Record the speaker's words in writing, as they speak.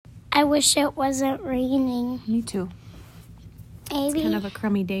I wish it wasn't raining. Me too. Maybe. It's kind of a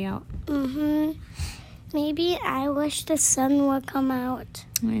crummy day out. Maybe I wish the sun would come out.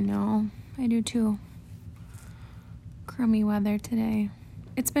 I know. I do too. Crummy weather today.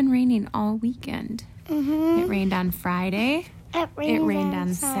 It's been raining all weekend. It rained on Friday. It rained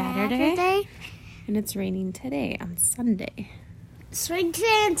on Saturday. And it's raining today on Sunday. It's raining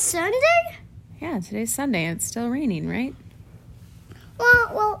today on Sunday? Yeah, today's Sunday and it's still raining, right?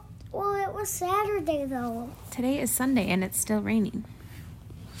 Well, it was Saturday though. Today is Sunday and it's still raining.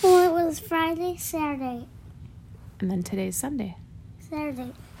 Well, it was Friday, Saturday. And then today's Sunday.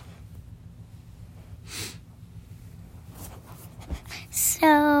 Saturday.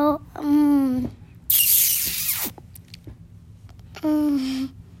 So, What do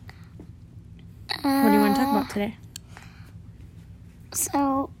you want to talk about today?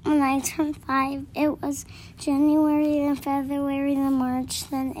 So, when I turned 5, it was January, then February, then March,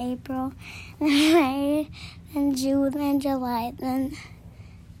 then April, then May, then June, then July, then...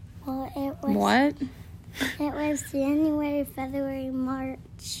 Well, it was... What? It was January, February,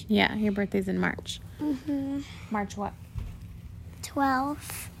 March. Yeah, your birthday's in March. March what?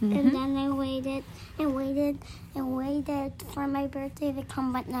 12. And then I waited for my birthday to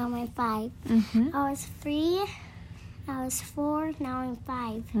come, but now I'm 5. I was 3, I was 4, now I'm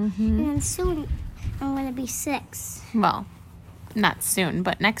 5. And then soon I'm going to be 6. Well, not soon,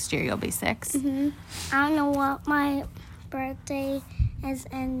 but next year you'll be 6. I don't know what my birthday is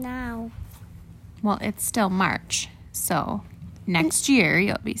in now. Well, it's still March, so next year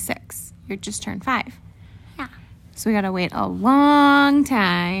you'll be 6. You just turned 5. Yeah. So we gotta wait a long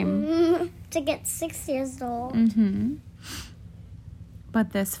time. To get 6 years old.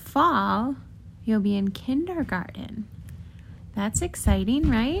 But this fall, you'll be in kindergarten. That's exciting,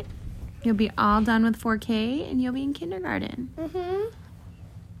 right? You'll be all done with 4K and you'll be in kindergarten.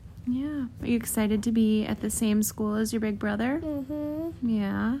 Yeah. Are you excited to be at the same school as your big brother?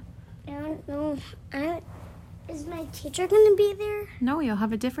 Yeah. I don't know. Is my teacher going to be there? No, you'll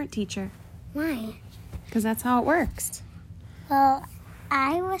have a different teacher. Why? Because that's how it works. Well,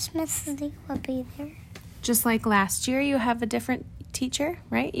 I wish Mrs. Lee would be there. Just like last year, you have a different teacher,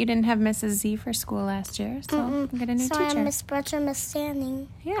 right? You didn't have Mrs. Z for school last year, so you get a new so teacher. I'm Miss Bertram, Miss Standing.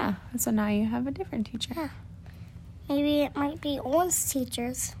 Yeah, so now you have a different teacher. Yeah. Maybe it might be Owen's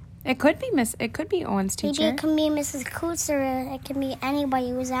teachers. It could be Owen's teacher. Maybe it can be Mrs. Coots, or it can be anybody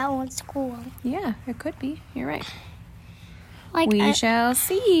who's at Owen's school. Yeah, it could be. You're right. Like We shall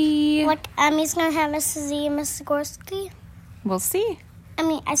see. Like Emmy's gonna have Mrs. Z and Miss Zagorski. We'll see.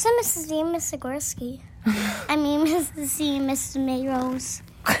 I said Mrs. Z and Miss Zagorski. Mrs. Z and Mrs. Mayrose.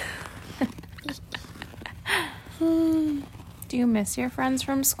 Do you miss your friends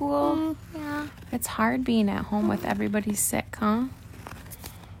from school? Yeah. It's hard being at home with everybody sick, huh?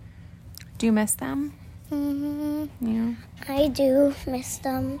 Do you miss them? Yeah. I do miss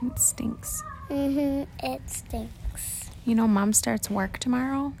them. It stinks. It stinks. You know, Mom starts work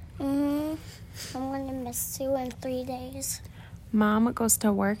tomorrow. I'm gonna miss Sue in 3 days. Mom goes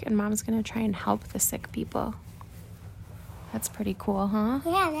to work and Mom's gonna try and help the sick people. That's pretty cool, huh?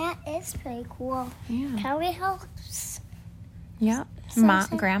 Yeah, that is pretty cool. Yeah. Kelly helps. Yeah.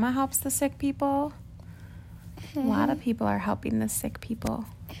 Sometimes. Grandma helps the sick people. A lot of people are helping the sick people.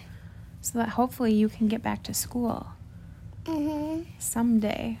 So that hopefully you can get back to school.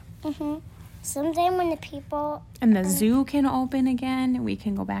 Someday. Someday when the people... And the zoo can open again. We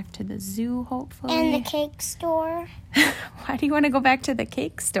can go back to the zoo, hopefully. And the cake store. Why do you want to go back to the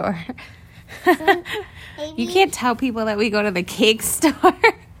cake store? Maybe. You can't tell people that we go to the cake store.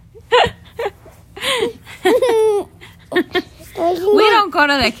 We don't go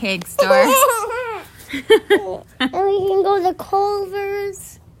to the cake store. And we can go to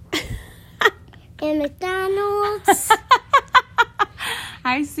Culver's and McDonald's.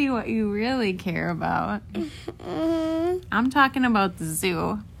 I see what you really care about. I'm talking about the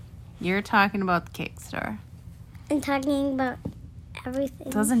zoo. You're talking about the cake store. I'm talking about everything.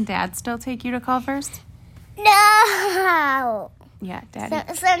 Doesn't Dad still take you to Culver's? No! Yeah,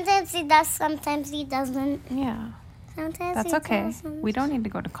 Daddy. Sometimes he does, sometimes he doesn't. Yeah, Sometimes that's he okay. doesn't. We don't need to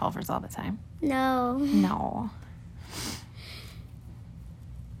go to Culver's all the time. No. No.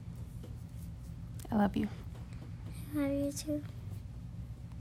 I love you. I love you too.